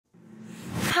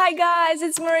Hi guys,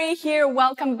 it's Marie here.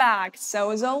 Welcome back.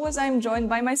 So as always, I'm joined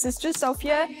by my sister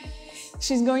Sofia.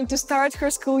 She's going to start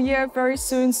her school year very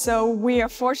soon, so we are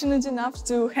fortunate enough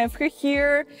to have her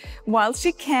here while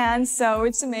she can. So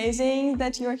it's amazing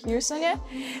that you're here, Sonia.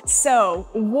 So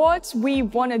what we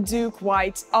want to do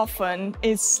quite often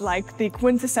is like the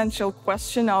quintessential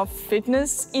question of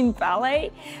fitness in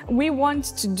ballet. We want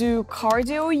to do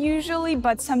cardio usually,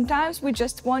 but sometimes we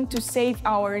just want to save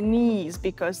our knees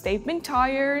because they've been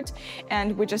tired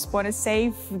and we just want to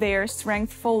save their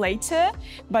strength for later,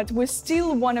 but we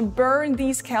still want to burn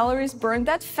these calories, burn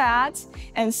that fat,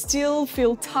 and still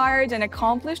feel tired and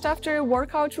accomplished after a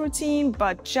workout routine,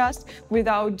 but just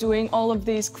without doing all of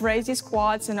these crazy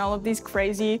squats and all of these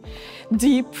crazy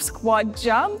deep squat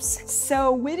jumps.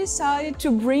 So we decided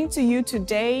to bring to you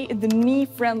today the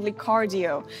knee-friendly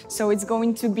cardio. So it's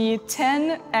going to be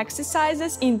 10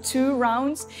 exercises in 2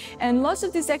 rounds, and lots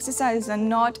of these exercises are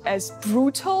not as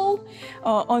brutal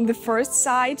on the first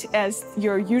side as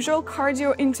your usual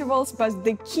cardio intervals, but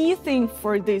the key thing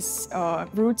for this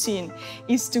routine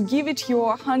is to give it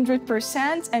your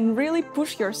 100% and really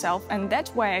push yourself, and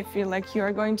that way I feel like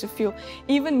you're going to feel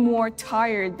even more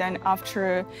tired than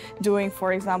after doing,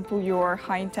 for example, your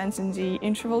high intensity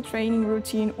interval training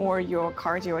routine or your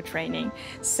cardio training.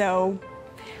 So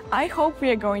I hope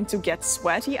we are going to get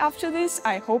sweaty after this.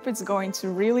 I hope it's going to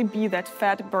really be that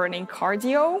fat burning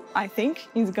cardio. I think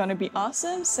it's gonna be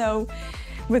awesome. So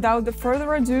without the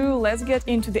further ado, let's get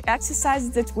into the exercises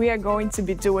that we are going to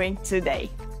be doing today.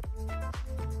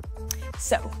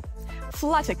 So,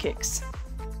 flutter kicks,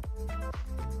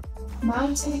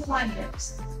 mountain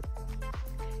climbers,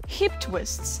 hip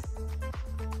twists,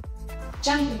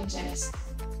 jumping jacks,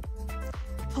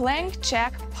 plank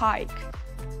jack pike,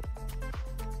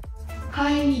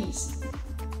 high knees,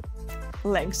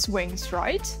 leg swings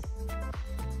right,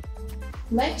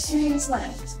 leg swings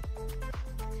left,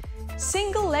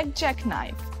 single leg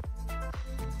jackknife.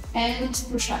 and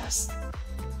push-ups.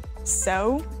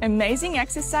 So, amazing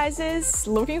exercises.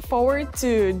 Looking forward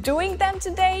to doing them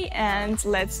today, and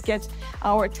let's get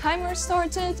our timer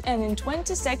started. And in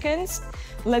 20 seconds,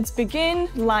 let's begin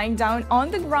lying down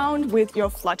on the ground with your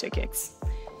flutter kicks.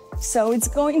 So it's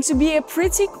going to be a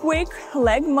pretty quick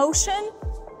leg motion.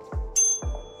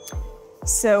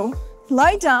 So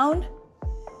lie down,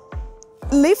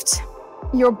 lift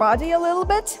your body a little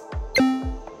bit,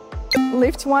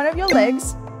 lift one of your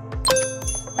legs,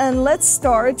 and let's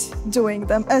start doing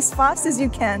them as fast as you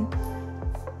can.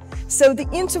 So the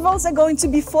intervals are going to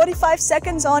be 45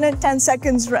 seconds on and 10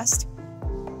 seconds rest.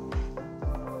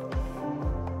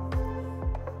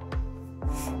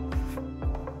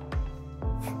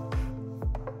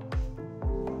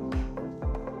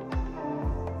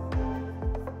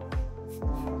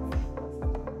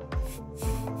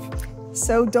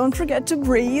 So don't forget to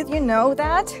breathe, you know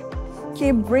that.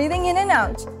 Keep breathing in and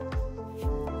out.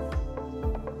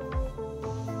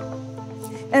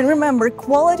 And remember,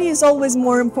 quality is always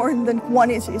more important than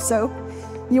quantity, so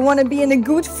you want to be in a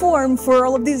good form for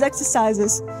all of these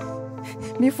exercises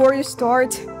before you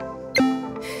start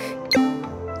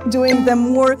doing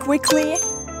them more quickly.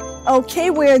 Okay,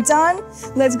 we're done.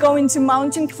 Let's go into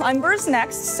mountain climbers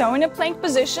next. So in a plank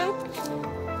position,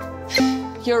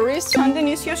 your wrists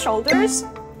underneath your shoulders,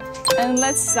 and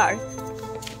let's start.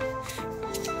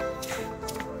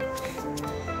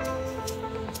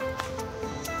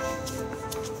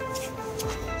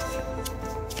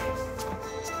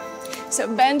 So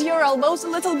bend your elbows a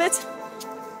little bit.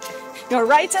 Your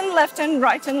right and left and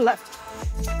right and left.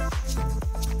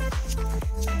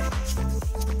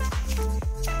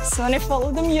 So when I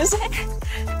follow the music.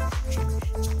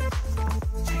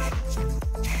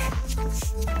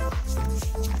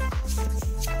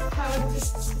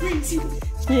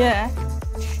 Yeah,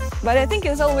 but I think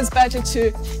it's always better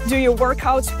to do your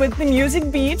workouts with the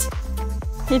music beat.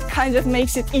 It kind of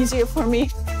makes it easier for me.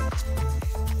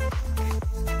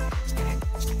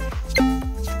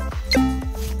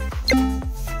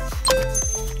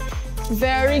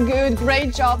 Very good,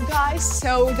 great job guys.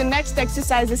 So the next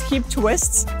exercise is hip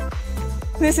twists.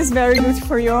 This is very good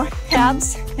for your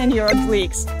abs and your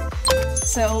obliques.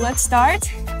 So let's start.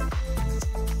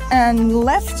 And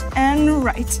left and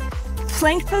right.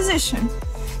 Plank position.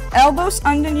 Elbows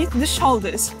underneath the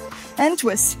shoulders. And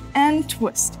twist, and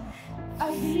twist. I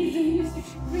believe the music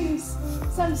brings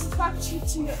some structure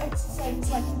to your exercise,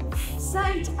 like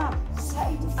side up,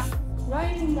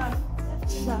 right and left,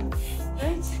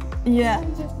 right? Yeah.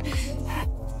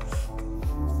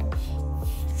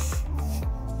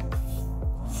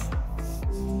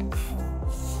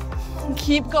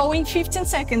 Keep going, 15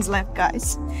 seconds left,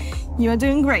 guys. You are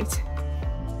doing great.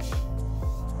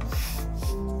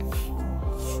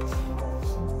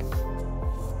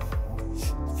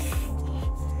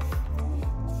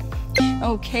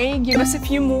 Okay, give us a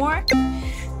few more.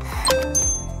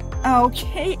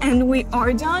 Okay, and we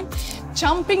are done.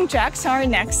 Jumping jacks are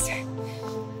next.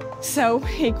 So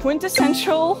a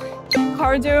quintessential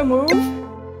cardio move.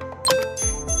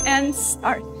 And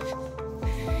start.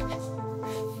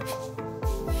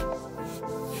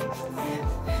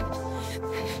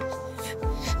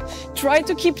 Try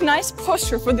to keep nice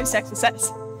posture for this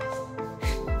exercise.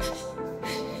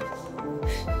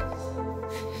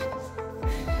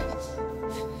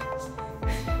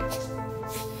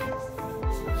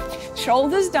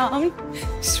 Shoulders down,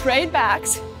 straight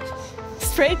backs,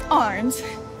 straight arms.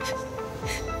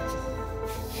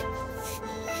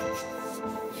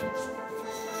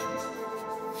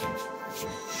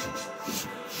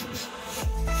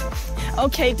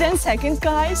 Okay, 10 seconds,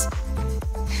 guys.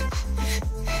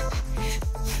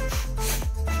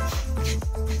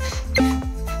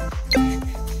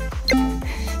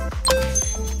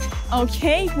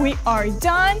 Okay, we are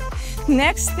done.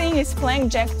 Next thing is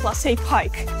plank jack plus a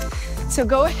pike. So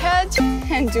go ahead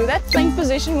and do that plank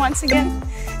position once again.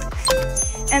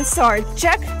 And start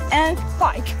jack and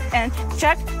pike, and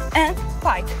jack and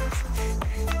pike.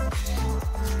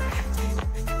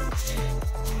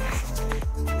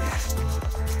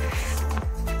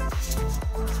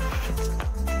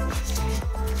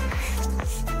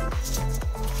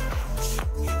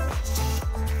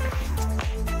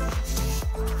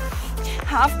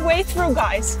 Halfway through,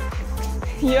 guys.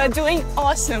 You are doing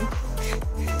awesome.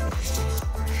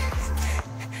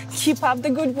 Keep up the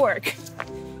good work.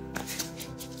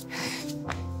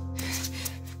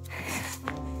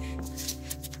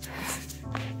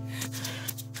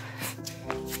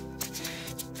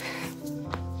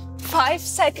 Five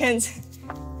seconds.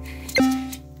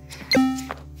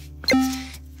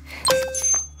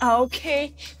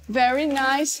 Okay, very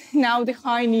nice. Now the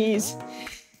high knees.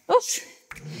 Oops.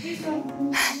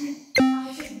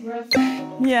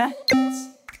 Yeah.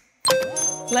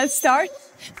 Let's start.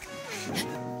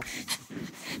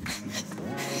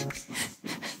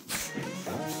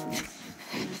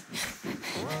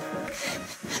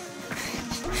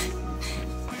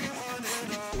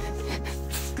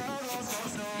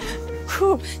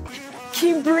 Whew.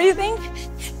 Keep breathing.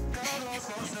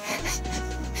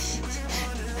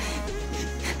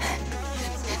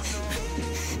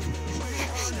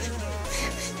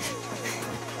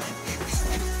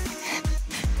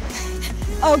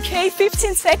 Okay,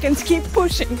 15 seconds, keep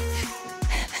pushing.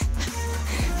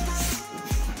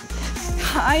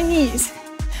 High knees,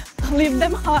 leave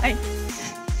them high.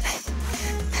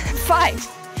 5,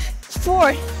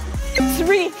 4,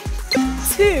 3,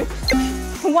 2,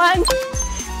 1.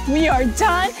 We are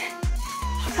done.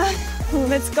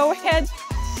 Let's go ahead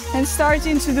and start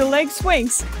into the leg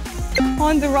swings.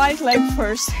 On the right leg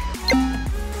first.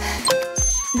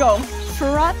 Go,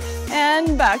 front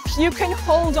and back. You can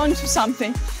hold on to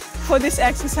something for this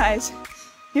exercise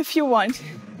if you want.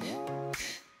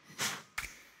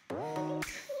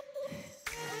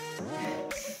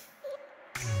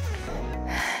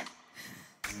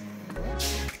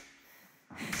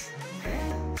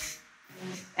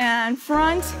 And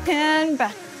front and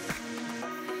back.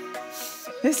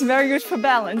 This is very good for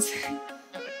balance.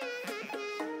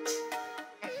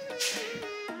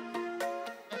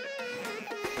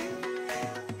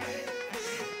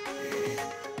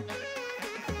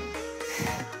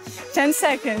 Ten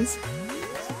seconds.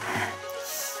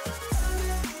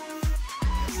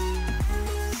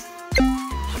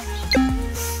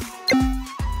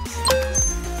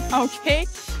 Okay,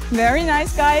 very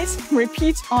nice, guys.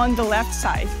 Repeat on the left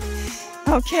side.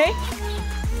 Okay.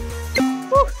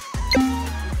 Woo.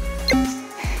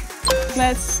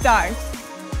 Let's start.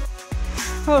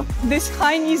 Oh, this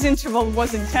high knees interval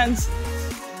was intense,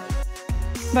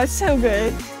 but so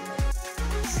good.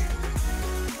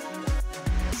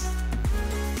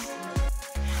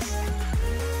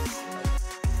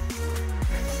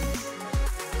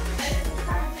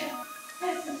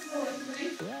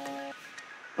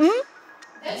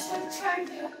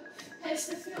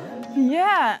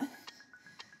 Yeah.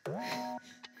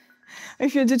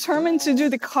 If you're determined to do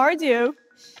the cardio,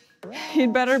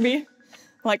 it better be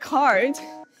like hard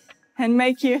and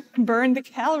make you burn the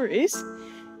calories.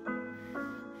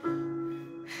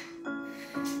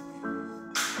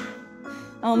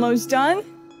 Almost done.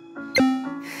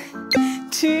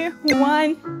 2,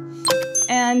 1,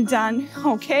 and done.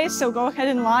 Okay, so go ahead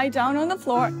and lie down on the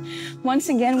floor. Once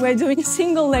again, we're doing a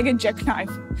single-legged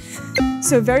jackknife.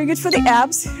 So very good for the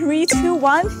abs. 3, 2,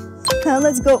 1. Now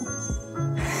let's go.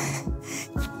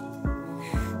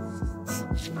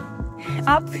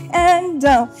 Up and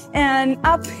down, and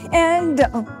up and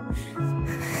down.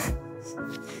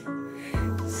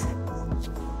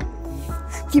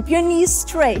 Keep your knees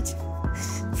straight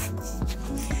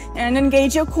and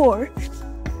engage your core.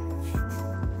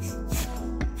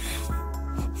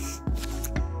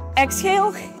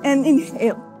 Exhale and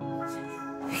inhale.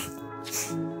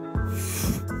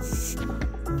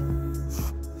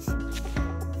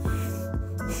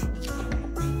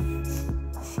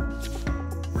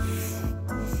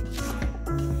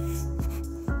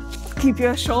 Keep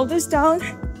your shoulders down.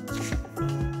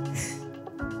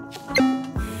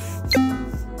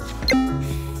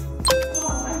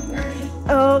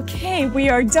 Okay, we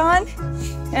are done.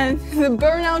 And the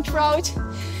burnout route,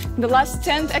 the last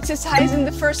 10th exercise in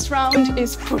the first round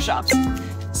is push-ups.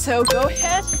 So go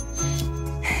ahead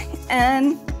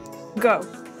and go.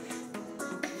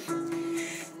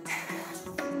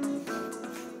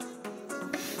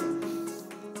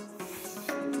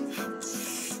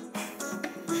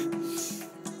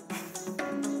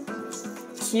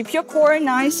 Keep your core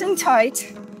nice and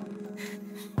tight.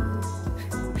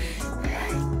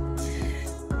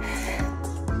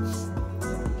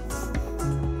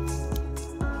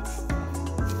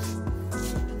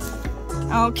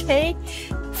 Okay,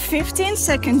 15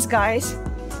 seconds, guys.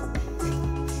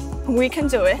 We can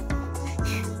do it.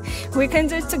 We can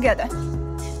do it together.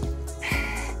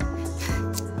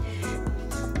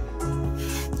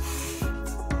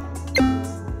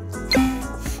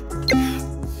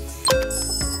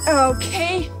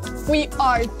 Okay, we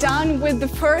are done with the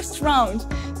first round.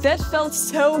 That felt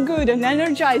so good and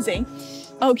energizing.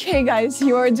 Okay, guys,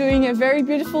 you are doing a very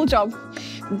beautiful job.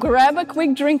 Grab a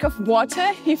quick drink of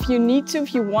water if you need to,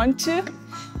 if you want to.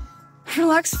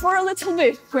 Relax for a little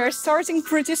bit. We're starting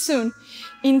pretty soon.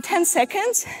 In 10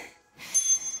 seconds,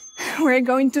 we're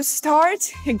going to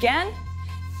start again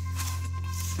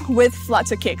with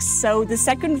flutter kicks. So the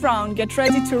second round, get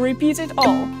ready to repeat it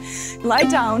all. Lie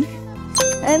down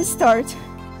and start.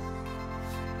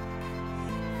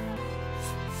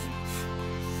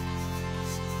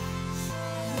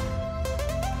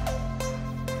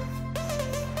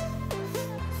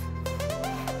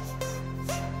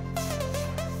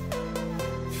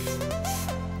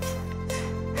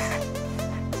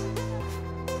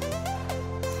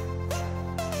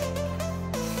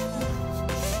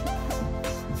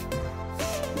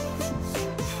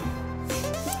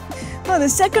 Oh, the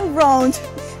second round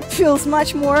feels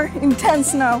much more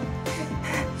intense now.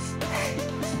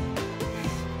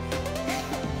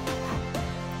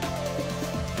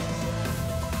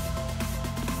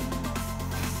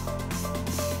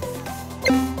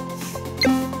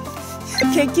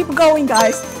 Okay, keep going,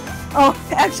 guys. Oh,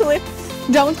 actually,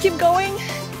 don't keep going.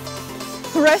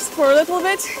 Rest for a little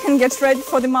bit and get ready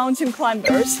for the mountain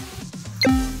climbers.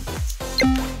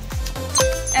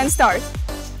 And start.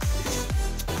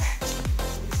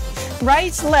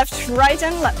 Right, left, right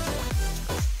and left.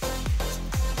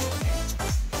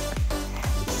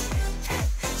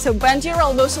 So bend your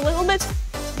elbows a little bit,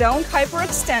 don't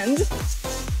hyperextend.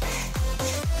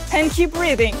 And keep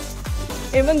breathing.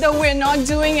 Even though we're not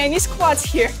doing any squats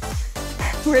here,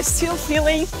 we're still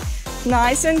feeling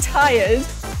nice and tired.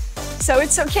 So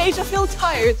it's okay to feel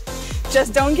tired.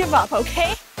 Just don't give up,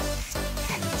 okay?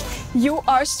 You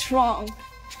are strong.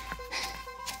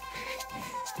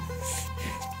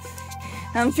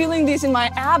 I'm feeling this in my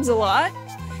abs a lot.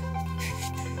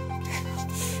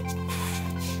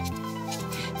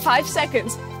 5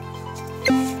 seconds.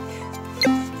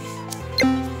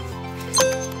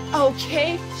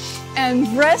 Okay,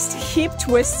 and rest hip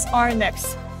twists are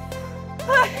next.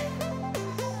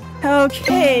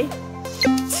 Okay,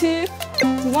 2,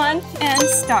 1, and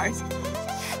start.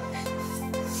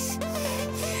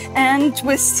 And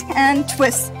twist, and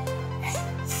twist.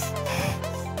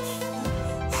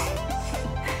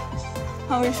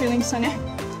 How are you feeling, Sonia?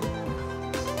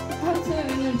 I'm feeling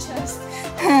in your chest.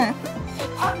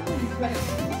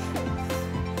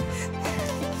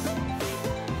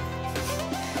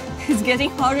 It's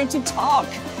getting harder to talk.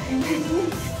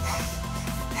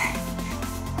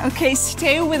 Okay,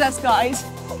 stay with us, guys.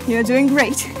 You're doing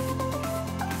great.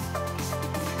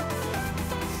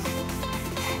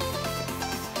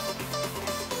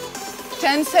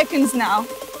 Ten seconds now.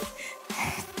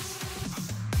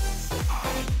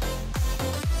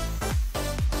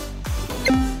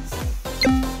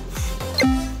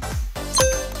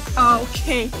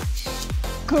 Okay,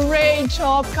 great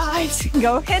job, guys.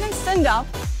 Go ahead and stand up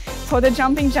for the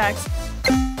jumping jacks.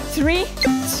 3,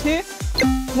 2,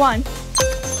 1.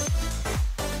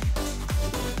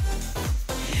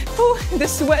 Ooh, the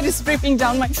sweat is dripping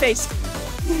down my face.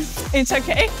 It's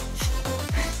okay.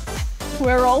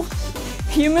 We're all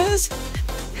humans.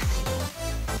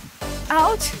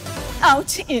 Out,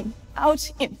 out, in,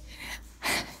 out, in.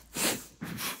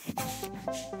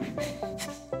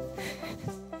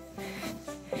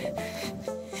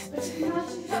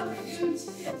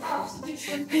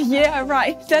 Yeah,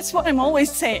 right. That's what I'm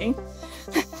always saying.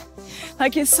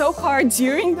 Like, it's so hard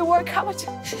during the workout,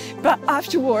 but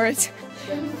afterwards,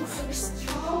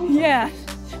 yeah,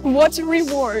 what a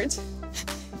reward.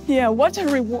 Yeah, what a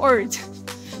reward.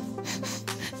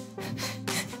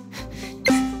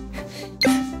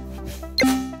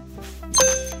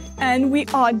 And we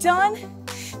are done.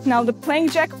 Now the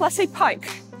plank jack plus a pike.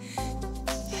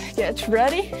 Get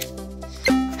ready.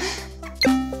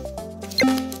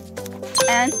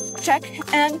 And jack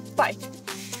and pike.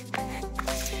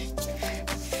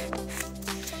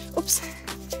 Oops.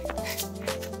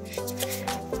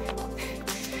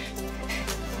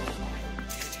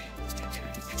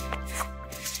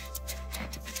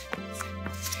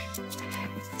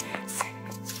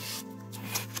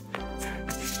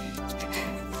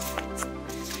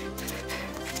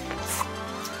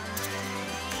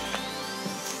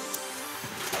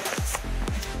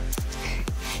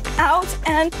 Out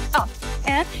and up,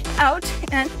 and out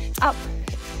and up.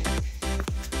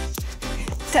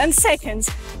 10 seconds.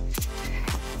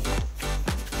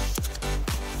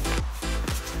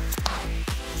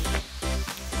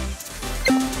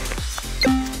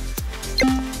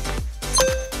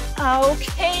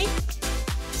 Okay,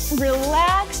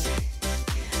 relax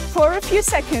for a few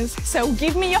seconds. So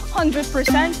give me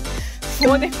 100%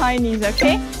 for the high knees,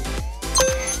 okay?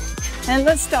 And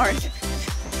let's start.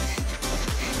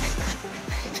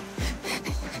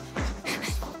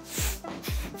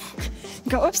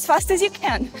 Go as fast as you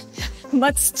can,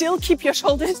 but still keep your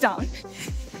shoulders down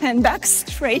and back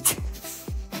straight.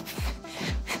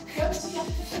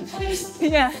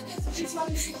 Yeah.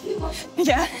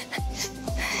 Yeah.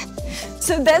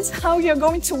 So that's how you're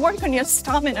going to work on your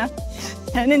stamina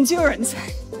and endurance.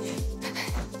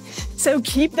 So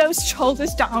keep those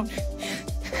shoulders down.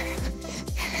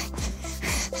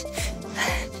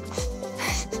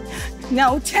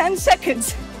 Now 10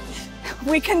 seconds.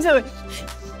 We can do it.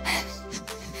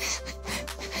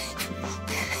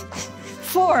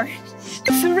 4,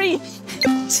 3,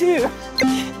 2,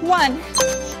 1,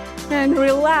 and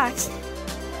relax.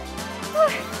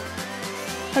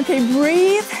 Okay,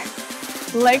 breathe,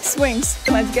 leg swings.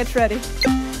 Let's get ready.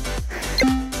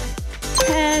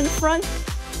 And front,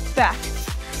 back,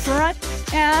 front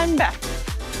and back.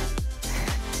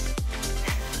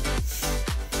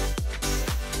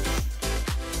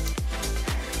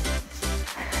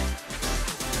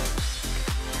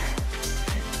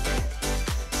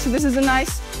 So this is a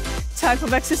nice type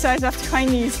of exercise after high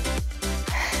knees.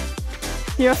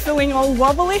 You're feeling all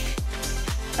wobbly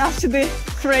after the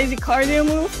crazy cardio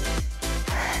move,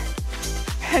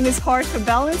 and it's hard for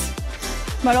balance,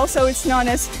 but also it's not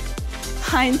as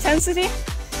high intensity,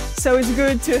 so it's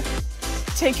good to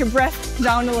take your breath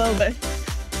down a little bit.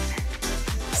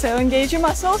 So engage your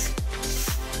muscles.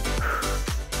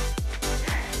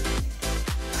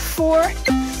 4,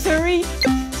 3,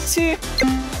 2,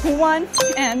 1,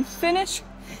 and finish.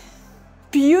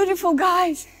 Beautiful,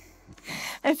 guys.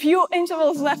 A few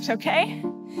intervals left, okay?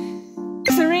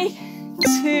 3,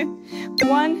 2,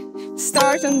 1.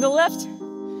 Start on the left.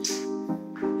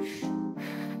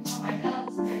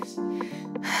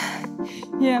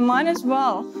 Yeah, mine as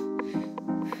well.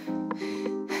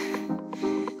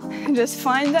 Just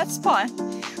find that spot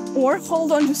or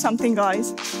hold on to something,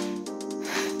 guys.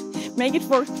 Make it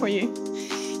work for you,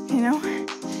 you know?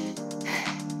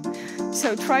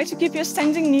 So try to keep your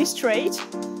standing knee straight.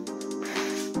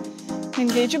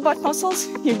 Engage your butt muscles,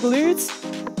 your glutes,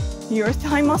 your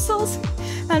thigh muscles,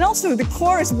 and also the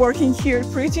core is working here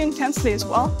pretty intensely as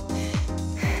well.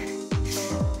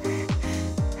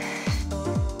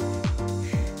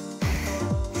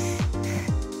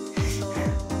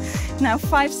 Now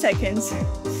 5 seconds.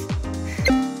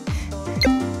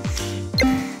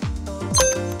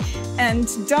 And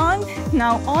done.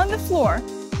 Now on the floor,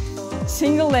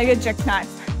 single-legged jackknife.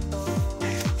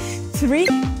 3,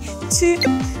 2,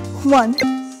 1,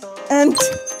 and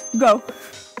go.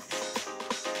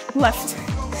 Left,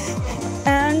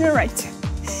 and right,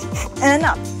 and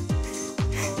up,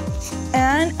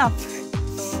 and up.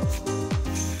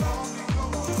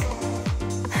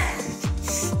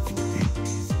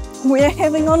 We are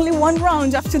having only one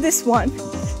round after this one.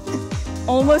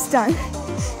 Almost done.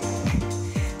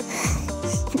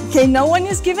 Okay, no one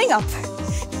is giving up.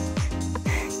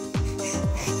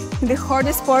 The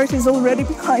hardest part is already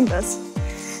behind us.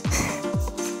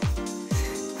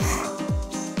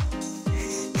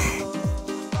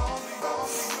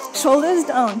 Shoulders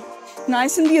down,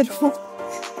 nice and beautiful.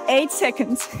 8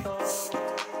 seconds.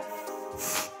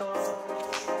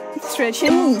 Stretch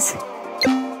your knees.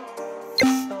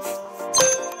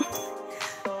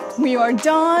 We are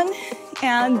done.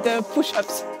 And the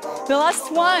push-ups. The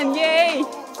last one, yay!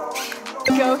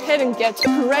 Go ahead and get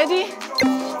ready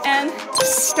and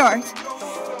start.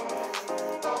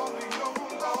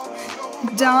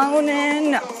 Down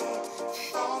and up.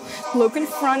 Look in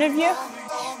front of you,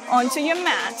 onto your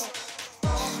mat.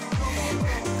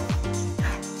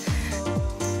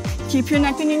 Keep your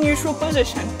neck in a neutral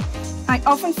position. I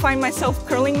often find myself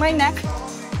curling my neck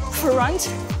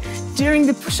front during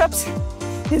the push-ups.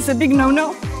 It's a big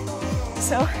no-no.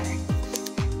 So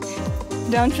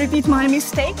don't repeat my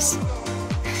mistakes.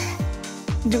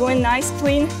 Do a nice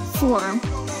clean form.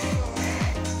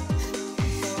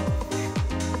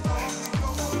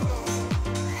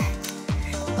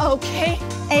 Okay,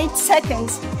 8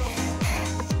 seconds.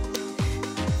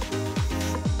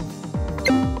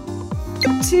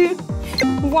 2,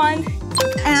 1,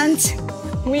 and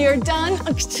we are done.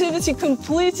 Activity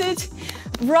completed.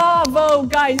 Bravo,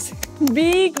 guys.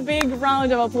 Big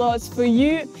round of applause for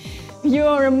you. You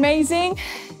are amazing.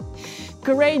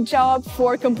 Great job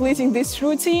for completing this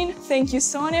routine. Thank you,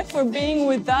 Sonia, for being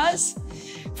with us,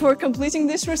 for completing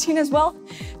this routine as well.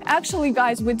 Actually,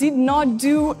 guys, we did not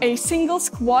do a single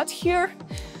squat here,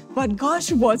 but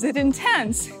gosh, was it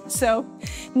intense. So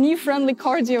knee-friendly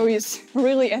cardio is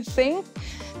really a thing.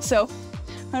 So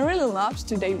I really loved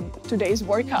today's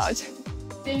workout.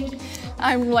 Thank you.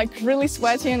 I'm like really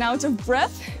sweaty and out of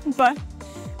breath, but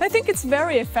I think it's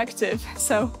very effective.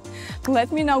 So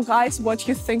let me know, guys, what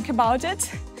you think about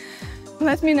it.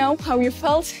 Let me know how you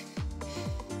felt.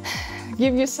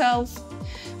 Give yourself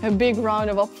a big round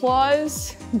of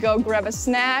applause. Go grab a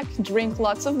snack, drink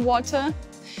lots of water.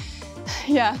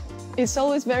 Yeah, it's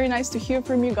always very nice to hear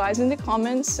from you guys in the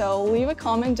comments, so leave a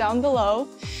comment down below.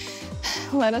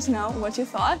 Let us know what you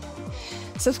thought.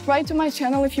 Subscribe to my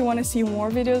channel if you want to see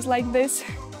more videos like this.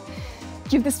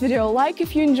 Give this video a like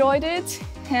if you enjoyed it,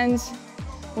 and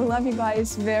we love you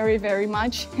guys very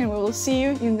much, and we will see you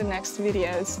in the next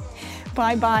videos.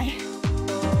 Bye bye.